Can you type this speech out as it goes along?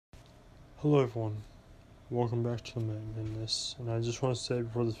Hello everyone, welcome back to the Madness, and I just want to say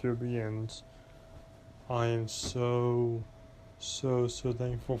before this video begins, I am so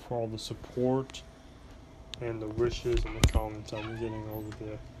thankful for all the support and the wishes and the comments I've been getting over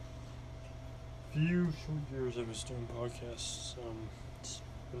the few short years I've been doing podcasts. It's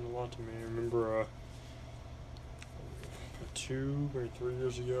been a lot to me. I remember 2 or 3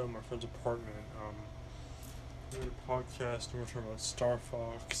 years ago at my friend's apartment, we did a podcast and we were talking about Star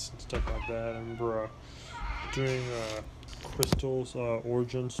Fox and stuff like that. I remember doing Crystal's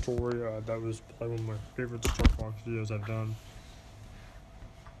origin story. That was probably one of my favorite Star Fox videos I've done.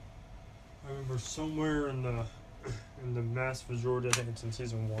 I remember somewhere in the vast majority, I think it's in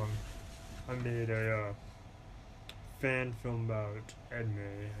season 1, I made a fan film about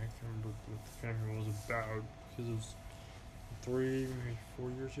Edme. I can't remember what the fan film was about because it was 3, maybe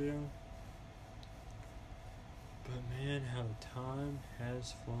 4 years ago. But man, how the time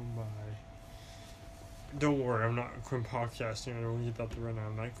has flown by. Don't worry, I'm not quitting podcasting. I don't get that right now.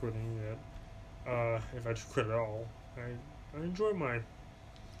 I'm not quitting yet. If I just quit at all. I enjoy my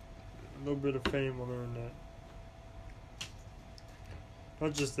little bit of fame on the internet.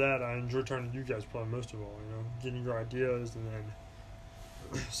 Not just that, I enjoy talking to you guys probably most of all, getting your ideas and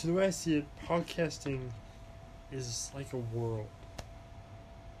then... So the way I see it, podcasting is like a world.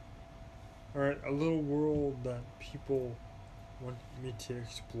 Alright, a little world that people want me to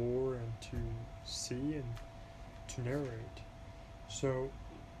explore and to see and to narrate. So,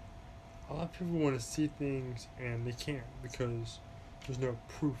 a lot of people want to see things and they can't because there's no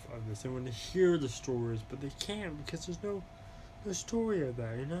proof of this. They want to hear the stories, but they can't because there's no story of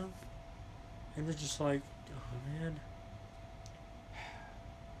that, And they're just like, oh man,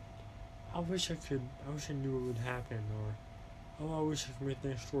 I wish I knew what would happen, or oh, I wish I could make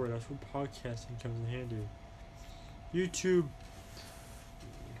that story. That's where podcasting comes in handy. YouTube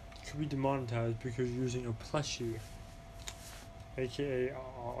could be demonetized because you're using a plushie, aka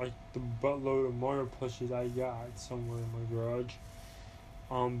like the buttload of Mario plushies I got somewhere in my garage.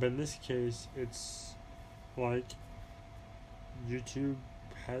 But in this case, it's like YouTube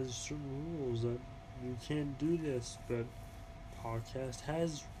has certain rules that you can't do this, but podcast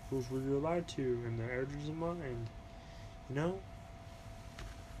has rules where you're allowed to, and the editors in mind.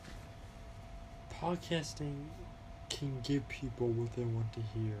 Podcasting can give people what they want to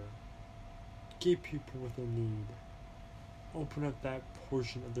hear. Give people what they need. Open up that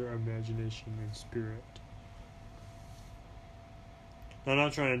portion of their imagination and spirit. Now, I'm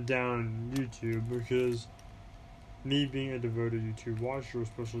not trying to down YouTube because me being a devoted YouTube watcher,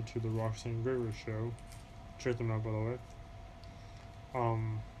 especially to the Roxanne Gregory show, check them out by the way.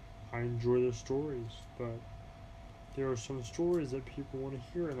 I enjoy their stories, but there are some stories that people want to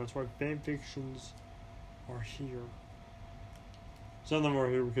hear, and that's why fanfictions are here. Some of them are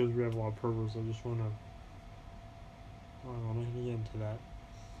here because we have a lot of perverts that just want to... I'm not going to get into that.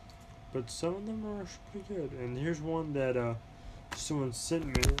 But some of them are pretty good. And here's one that someone sent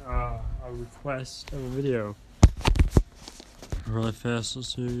me a request of a video. Really fast,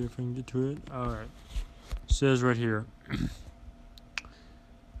 let's see if I can get to it. Alright. It says right here.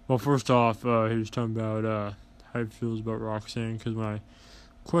 Well, first off, he was talking about how he feels about Roxanne, because my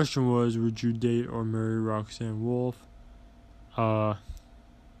question was, would you date or marry Roxanne Wolf?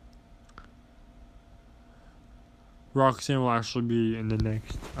 Roxanne will actually be in the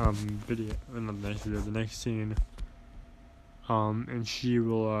next video, not the next video, the next scene. And she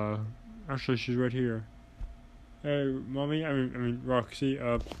will actually she's right here. Hey, mommy, I mean Roxy,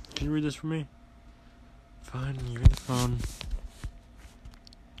 can you read this for me? Fine, you're on the phone.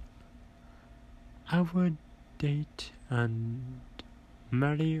 I would date and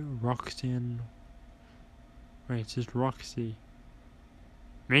marry Roxanne. Wait, it's just Roxy.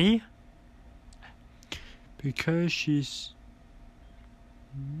 Me? Because she's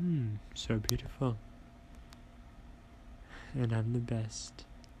so beautiful. And I'm the best.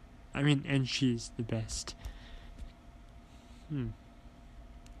 And she's the best.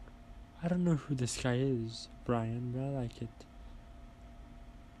 I don't know who this guy is, Brian, but I like it.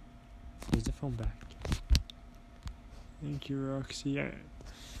 Here's the phone back. Thank you, Roxy.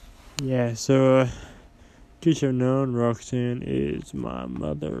 Yeah, so, just so known, Roxanne is my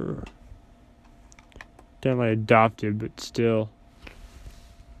mother. Definitely adopted, but still.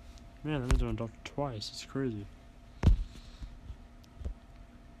 Man, I've been adopted twice. It's crazy.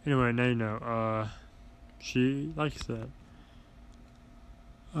 Anyway, now you know. She likes that.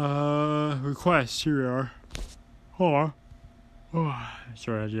 Requests. Here we are. Hold on. Oh,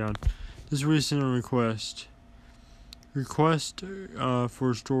 sorry, I yawned. This recent request. Request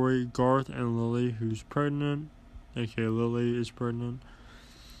for a story, Garth and Lilly, who's pregnant, aka Lilly is pregnant,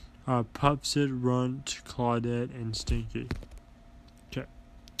 Pupsit, Runt, Claudette, and Stinky. Okay.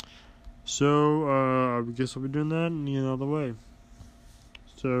 So, I guess I'll be doing that and get out of the way.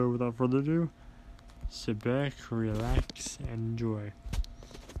 So, without further ado, sit back, relax, and enjoy.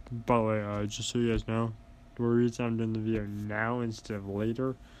 By the way, just so you guys know, the reason I'm doing the video now instead of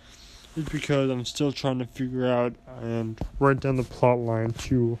later is because I'm still trying to figure out and write down the plot line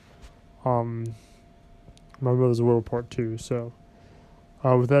to, My Mother's Will Part 2, so,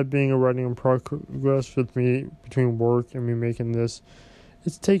 with that being a writing in progress with me between work and me making this,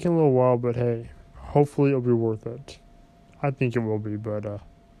 it's taking a little while, but hey, hopefully it'll be worth it. I think it will be, but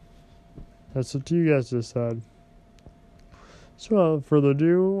that's up to you guys to decide. So without further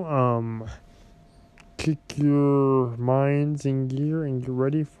ado, kick your minds in gear and get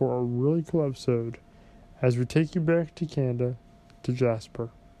ready for a really cool episode as we take you back to Canada, to Jasper.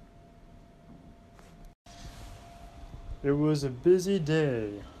 It was a busy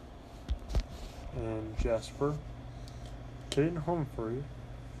day, and Jasper, Kate, and Humphrey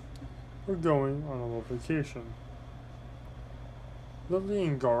were going on a little vacation. Lilly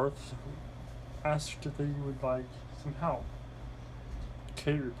and Garth asked if they would like some help.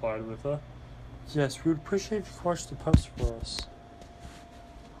 Kate replied with a, "Yes, we would appreciate if you watch the pups for us."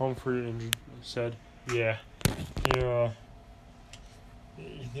 Humphrey said, "Yeah,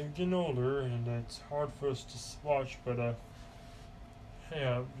 they're getting older, and it's hard for us to watch, but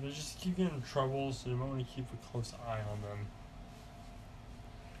hey, they just keep getting in trouble, so you might want to keep a close eye on them."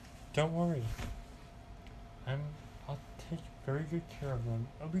 "Don't worry. I'll take very good care of them.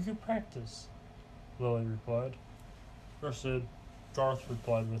 It'll be good practice," Lilly replied. Garth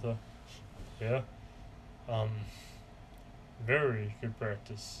replied with a, "Yeah, very good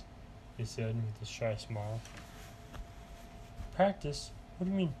practice," he said with a shy smile. "Practice? What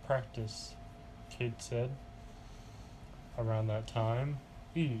do you mean practice?" Kate said. Around that time,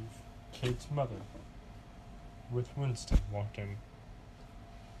 Eve, Kate's mother, with Winston, walked in.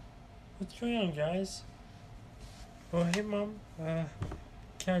 "What's going on, guys?" "Oh, hey, Mom. Can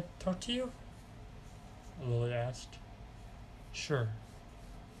I talk to you?" Lilly asked. "Sure.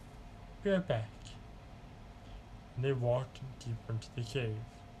 Be right back." And they walked deeper into the cave.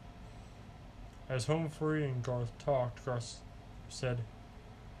 As Humphrey and Garth talked, Garth said,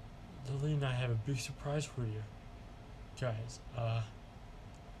 "Lilly and I have a big surprise for you. Guys,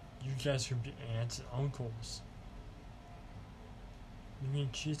 you guys are going to be aunts and uncles." "You mean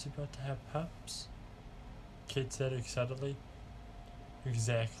she's about to have pups?" Kate said excitedly.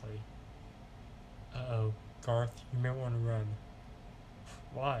 "Exactly." "Uh-oh, Garth, you may want to run."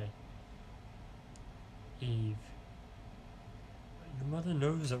 "Why?" "Eve, your mother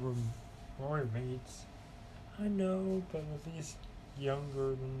knows that we're already mates." "I know, but at least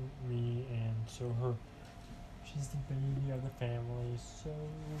younger than me, and so she's the baby of the family, so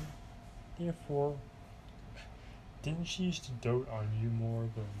therefore, didn't she used to dote on you more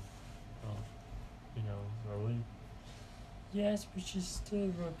than, Lilly?" "Yes, but she's still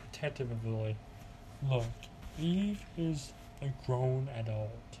very protective of Lilly. Look, Eve is a grown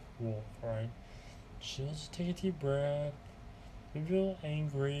adult wolf, right? She'll just take a deep breath, maybe a little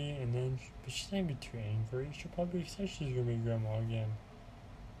angry, but she's not gonna be too angry. She'll probably be excited she's gonna be grandma again."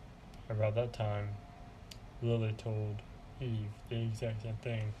 About that time, Lilly told Eve the exact same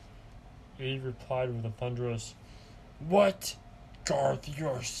thing. Eve replied with a thunderous, "What? Garth,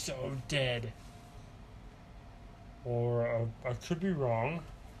 you're so dead." "Or I could be wrong,"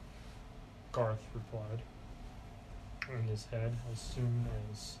 Garth replied in his head as soon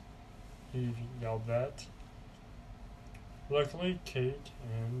as Eve yelled that. Luckily, Kate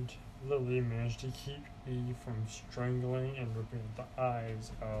and Lilly managed to keep Eve from strangling and ripping the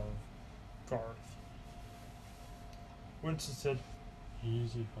eyes of Garth. Winston said,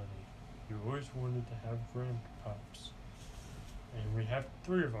 "Easy, honey. You always wanted to have grandpups. And we have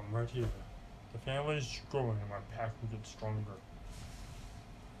 3 of them right here. The family is growing and my pack will get stronger."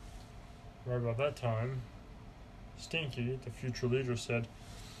 Right about that time, Stinky, the future leader, said,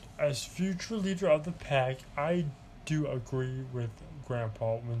 "As future leader of the pack, I do agree with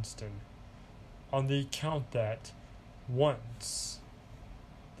Grandpa Winston on the account that once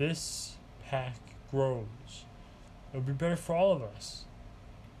this pack grows, it'll be better for all of us."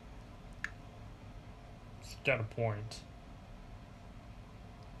 "He's got a point,"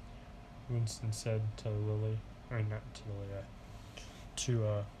 Winston said to Lilly. I mean, not to Lilly,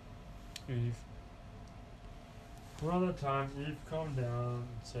 to Eve. Around that time, Eve calmed down and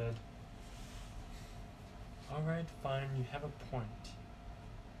said, "Alright, fine, you have a point."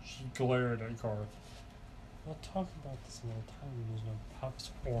 She glared at Garth. "We'll talk about this another time when there's no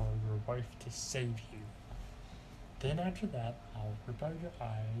pups or your wife to save you." Then after that, I'll rip out your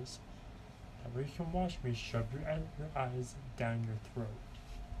eyes. That way you can watch me shove your eyes down your throat.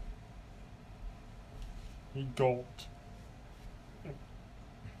 He gulped.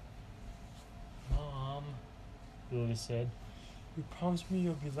 Mom, Lily said, you promised me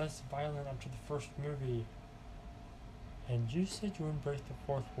you'll be less violent after the first movie. And you said you wouldn't break the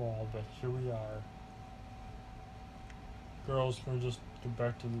fourth wall, but here we are. Girls, can we just get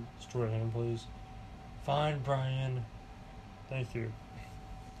back to the story at hand, please? Fine, Brian. Thank you.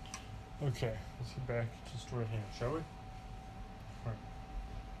 Okay, let's get back to the story at hand, shall we? Alright.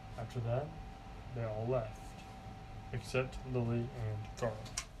 After that, they all left. Except Lily and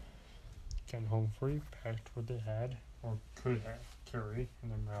Garth. Came home free, packed what they had, or could have, carry in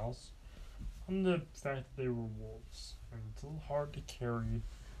their mouths, on the fact that they were wolves. And it's a little hard to carry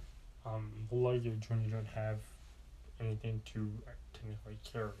the luggage when you don't have anything to technically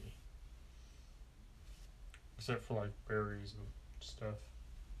carry. Except for like berries and stuff.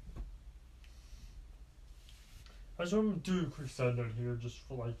 I just want to do a quick side note here, just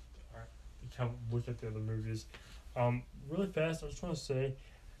for like, kind of look at the other movies. Really fast, I just want to say,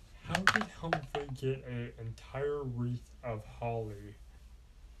 how did Humphrey get an entire wreath of holly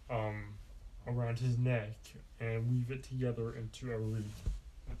around his neck and weave it together into a wreath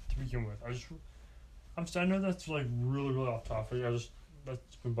to begin with? I know that's like really off topic.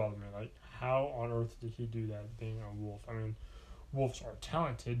 That's been bothering me. Like, how on earth did he do that being a wolf? I mean, wolves are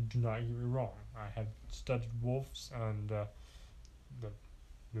talented, do not get me wrong. I have studied wolves, and the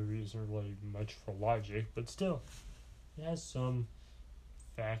movie isn't really much for logic, but still, it has some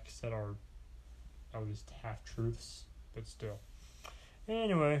facts that are at least half-truths, but still.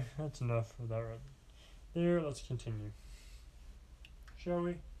 Anyway, that's enough of that right there. Let's continue. Shall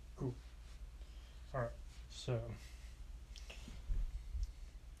we? Cool. Alright, so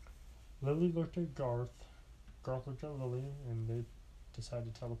Lily looked at Garth looked at Lily, and they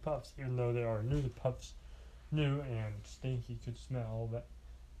decided to tell the pups, even though they already knew the pups knew and Stinky could smell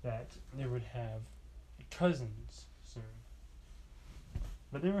that they would have cousins soon.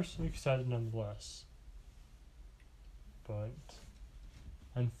 But they were so excited nonetheless. But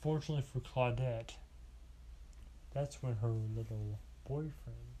unfortunately for Claudette, that's when her little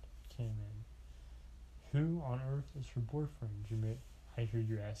boyfriend came in. Who on earth is her boyfriend? I hear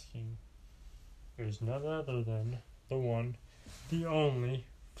you asking. It was none other than the one, the only,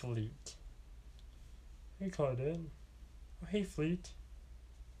 Fleet. Hey, Claudette. Oh, hey, Fleet.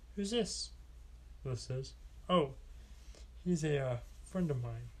 Who's this? Liz says. Oh, he's a friend of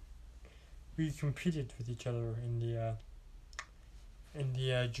mine. We competed with each other in the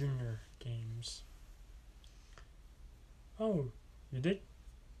junior games. Oh, you did?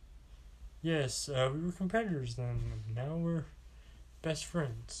 Yes, we were competitors then. Now we're best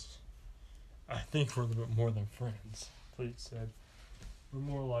friends. I think we're a little bit more than friends, Fleet said. We're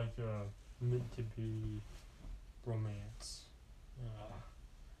more like meant to be romance.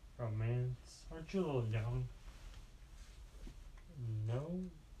 Romance? Aren't you a little young? No,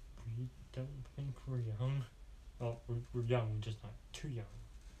 we don't think we're young. Well, we're young, just not too young.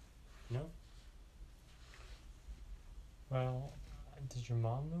 No? Well, does your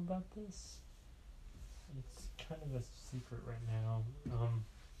mom know about this? It's kind of a secret right now.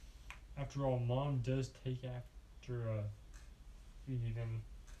 After all, Mom does take after Eve in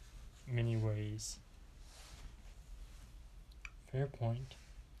many ways. Fair point.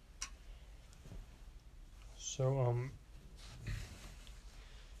 So,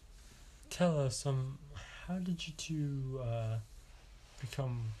 tell us, how did you two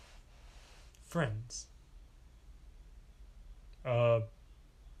become friends?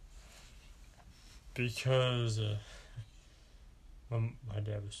 Because my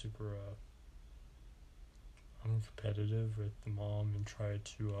dad was super uncompetitive with the mom and tried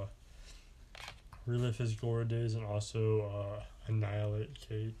to relive his glory days and also annihilate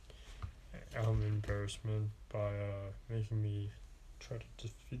Kate embarrassment by making me try to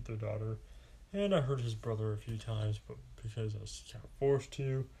defeat their daughter. And I hurt his brother a few times, but because I was kind of forced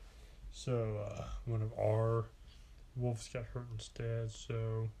to. So one of our wolves got hurt instead,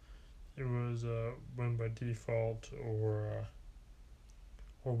 so it was win by default or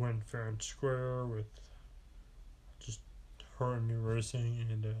win fair and square with just her and me racing,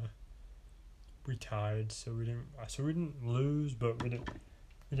 and we tied. So we didn't lose, but we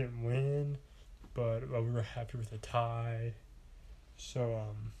didn't win, but we were happy with the tie.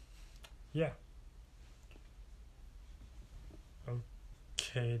 So yeah.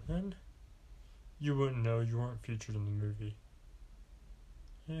 Okay then. You wouldn't know, you weren't featured in the movie.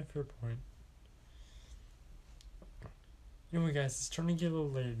 Yeah, fair point. Anyway guys, it's starting to get a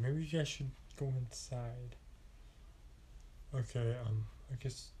little late. Maybe you guys should go inside. Okay, I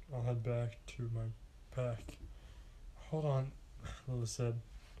guess I'll head back to my pack. Hold on, Lila said.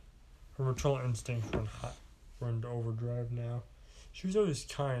 Her maternal instincts were into overdrive now. She was always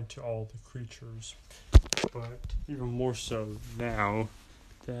kind to all the creatures, but even more so now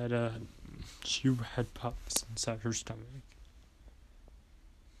that she had pups inside her stomach.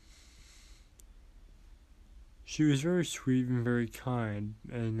 She was very sweet and very kind,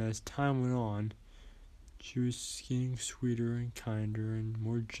 and as time went on, she was getting sweeter and kinder and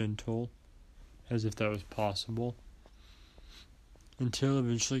more gentle, as if that was possible, until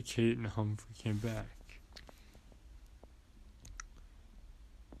eventually Kate and Humphrey came back.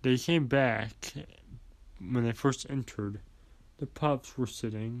 They came back. When they first entered, the pups were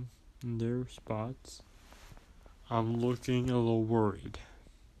sitting in their spots. I'm looking a little worried.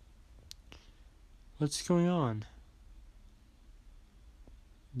 What's going on?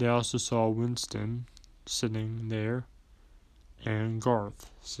 They also saw Winston sitting there and Garth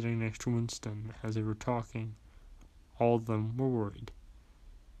sitting next to Winston as they were talking. All of them were worried.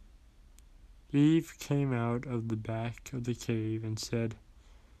 Eve came out of the back of the cave and said,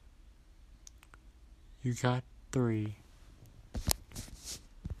 "You got 3.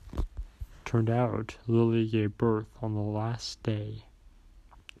 Turned out Lilly gave birth on the last day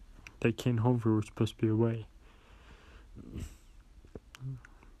that Kate and Humphrey were supposed to be away.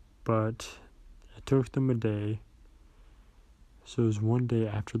 But it took them a day, so it was one day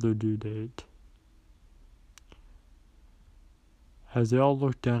after their due date. As they all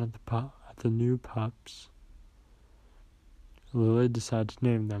looked down at the new pups, Lilly decided to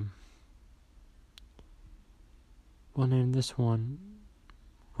name them. We'll name this one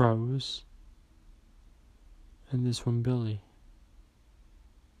Rose, and this one Billy.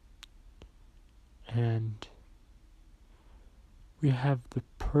 And we have the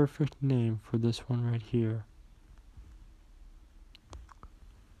perfect name for this one right here.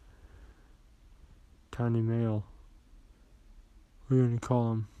 Tiny male. We're going to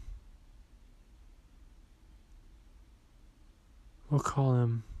call him. We'll call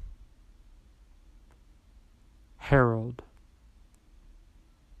him Harold,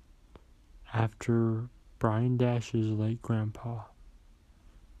 after Brian Dash's late grandpa.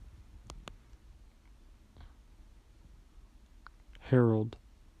 Harold.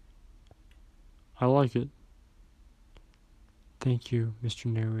 I like it. Thank you, Mr.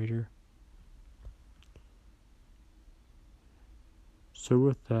 Narrator. So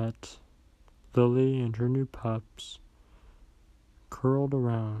with that, Lilly and her new pups curled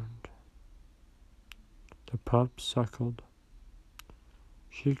around. The pups suckled.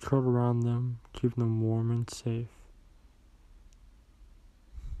 She curled around them, keeping them warm and safe.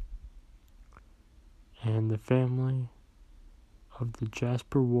 And the family of the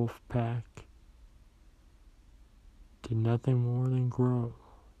Jasper Wolf Pack did nothing more than grow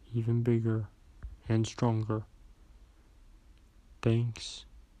even bigger and stronger, thanks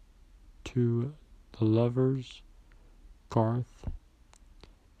to the lovers, Garth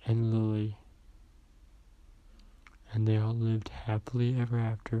and Lilly. And they all lived happily ever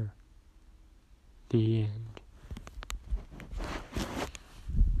after. The end.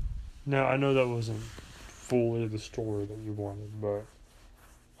 Now, I know that wasn't fully the story that you wanted, but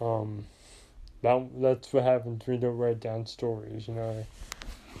that's what happens when you don't write down stories,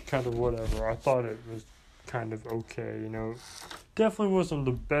 kind of whatever. I thought it was kind of okay, Definitely wasn't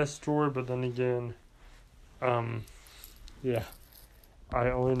the best story, but then again, yeah. I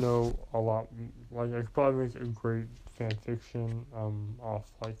only know a lot, I could probably make a great fan fiction,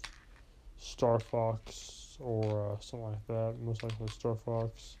 off, Star Fox, or, something like that, most likely Star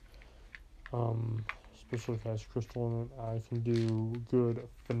Fox, especially if it has Crystal in it. I can do good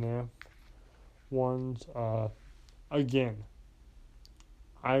FNAF ones, again,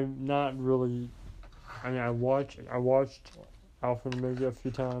 I'm not really, I watched Alpha and Omega a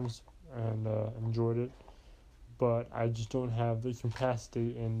few times, and, enjoyed it, but I just don't have the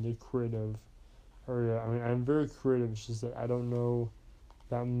capacity in the creative area. I'm very creative, it's just that I don't know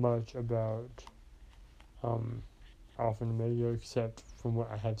that much about Alpha and Omega, except from what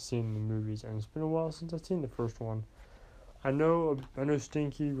I have seen in the movies, and it's been a while since I've seen the first one. I know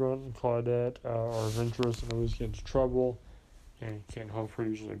Stinky, Grunt, and Claudette are adventurous and always get into trouble, and Kate and Humphrey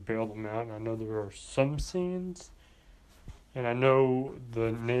usually bail them out, and I know there are some scenes, and I know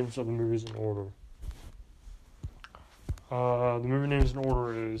the names of the movies in order. The movie names in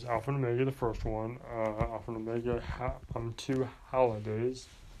order is Alpha and Omega, the first one, Alpha and Omega, 2 Holidays,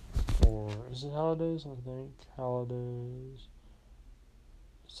 or is it Holidays? I think Holidays.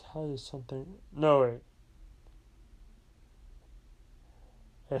 It's Holidays something. No, wait.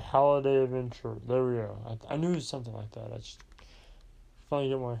 A holiday adventure. There we go. I knew it was something like that. I just finally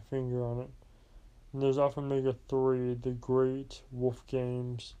get my finger on it. And there's Alpha Omega 3, The Great Wolf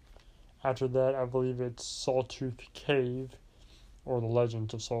Games. After that, I believe it's Sawtooth Cave, or The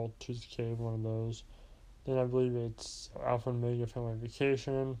Legends of Sawtooth Cave, one of those. Then I believe it's Alpha and Omega Family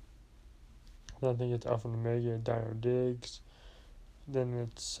Vacation. Then I think it's Alpha and Omega Dino Digs. Then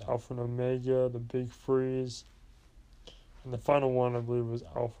it's Alpha and Omega The Big Freeze. And the final one, I believe, was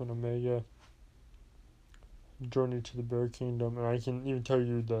Alpha and Omega Journey to the Bear Kingdom. And I can even tell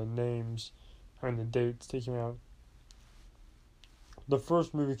you the names and the dates they came out. The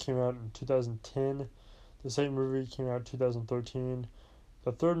first movie came out in 2010. The second movie came out in 2013.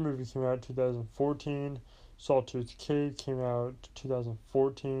 The third movie came out in 2014. Sawtooth Cave came out in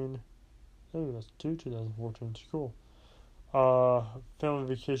 2014. Oh, that's 2014. It's cool. Family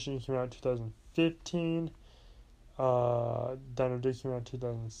Vacation came out in 2015. Dino Day came out in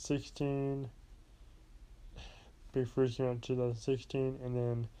 2016. Big Freeze came out in 2016. And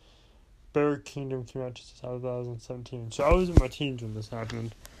then Bear Kingdom came out in 2017. So I was in my teens when this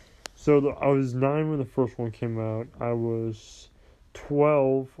happened. So I was 9 when the first one came out. I was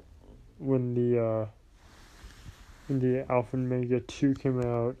 12 when the Alpha and Omega 2 came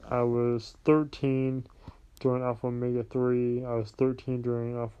out. I was 13 during Alpha and Omega 3. I was 13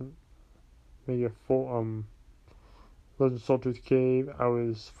 during Alpha and Omega 4, Legend of Sawtooth Cave. I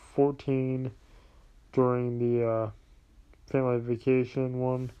was 14 during the Family Vacation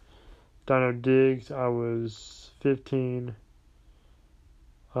one. Dino Digs, I was 15.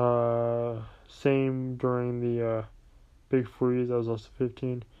 Same during the Big Freeze, I was also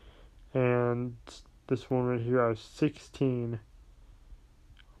 15. And this one right here, I was 16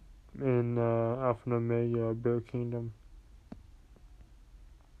 in Alpha and Omega Bear Kingdom.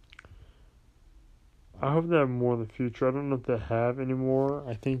 I hope they have more in the future. I don't know if they have anymore.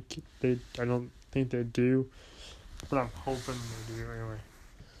 I don't think they do, but I'm hoping they do anyway.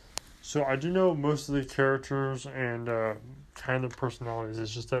 So I do know most of the characters and kind of personalities.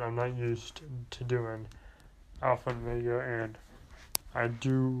 It's just that I'm not used to doing Alpha and Omega, and I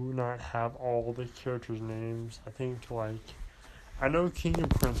do not have all the characters' names. I think, I know King and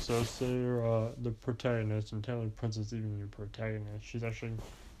Princess, they're the protagonists, and technically Princess isn't even the protagonist. She's actually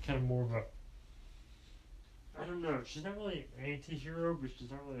kind of more of a, I don't know, she's not really an anti-hero, but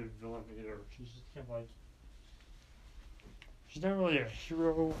she's not really a villain either. She's just kind of she's not really a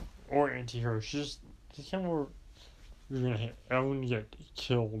hero or anti-hero. She's kind of more, I'm gonna get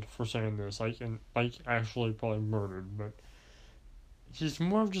killed for saying this, and actually probably murdered, but she's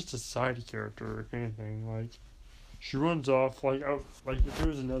more of just a side character, if anything. She runs off, if there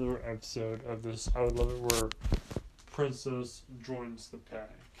was another episode of this, I would love it where Princess joins the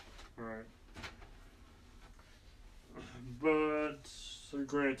pack, right? But, so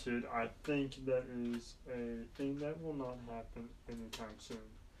granted, I think that is a thing that will not happen anytime soon.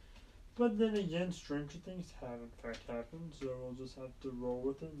 But then again, stranger things have in fact happened, so we'll just have to roll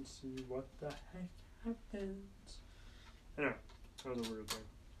with it and see what the heck happens. Anyway, that was a weird thing.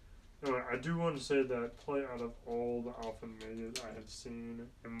 Anyway, I do want to say that probably out of all the Alpha and Omegas I have seen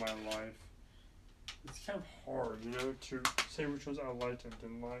in my life, it's kind of hard, to say which ones I liked and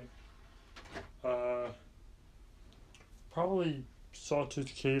didn't like. Probably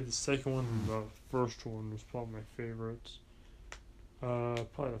Sawtooth Cave, the second one, and the first one was probably my favorites.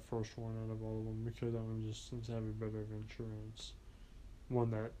 Probably the first one out of all of them, because that one just seems to have a better adventure, and it's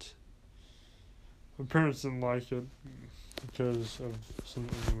one that my parents didn't like it because of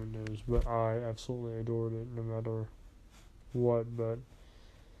something anyone knows, but I absolutely adored it no matter what. But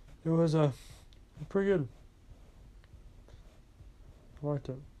it was pretty good. I liked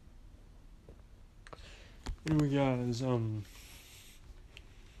it. Anyway, guys,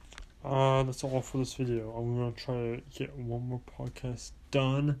 that's all for this video. I'm gonna try to get one more podcast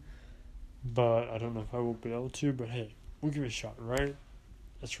done, but I don't know if I will be able to. But hey, we'll give it a shot, right?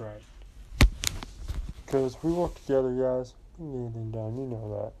 That's right. Because if we work together, guys, we can get anything done. You know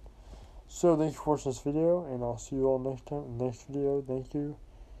that. So thank you for watching this video, and I'll see you all next time in the next video. Thank you,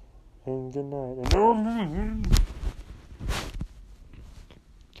 and good night. And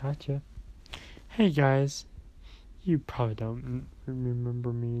gotcha. Hey guys. You probably don't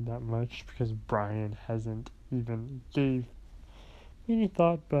remember me that much because Brian hasn't even gave me any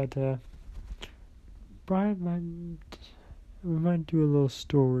thought, but Brian we might do a little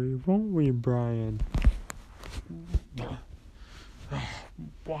story, won't we, Brian?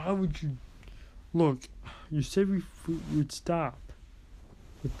 Why would you? Look, you said we'd stop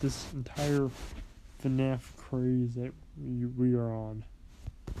with this entire FNAF craze that we are on.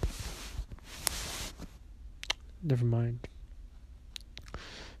 Never mind.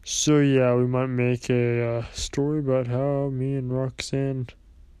 So yeah, we might make a story about how me and Roxanne,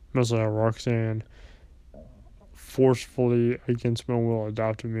 mostly how Roxanne, forcefully against my will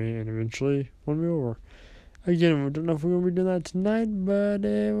adopted me and eventually won me over. Again, we don't know if we're gonna be doing that tonight, but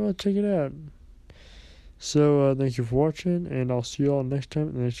we'll check it out. So thank you for watching, and I'll see you all next time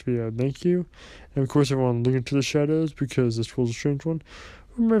in the next video. Thank you, and of course everyone look into the shadows because this was a strange one.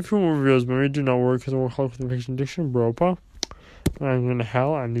 Remember, a few more videos, but we do not work because I work hard with the fiction addiction, bro. I'm gonna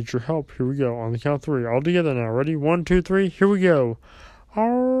howl. I need your help. Here we go. On the count of 3. All together now. Ready? 1, 2, 3. Here we go.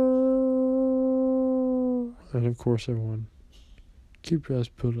 Arrgh. And of course, everyone, keep your eyes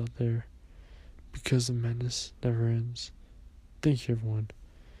peeled out there because the madness never ends. Thank you, everyone.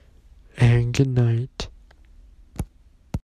 And good night.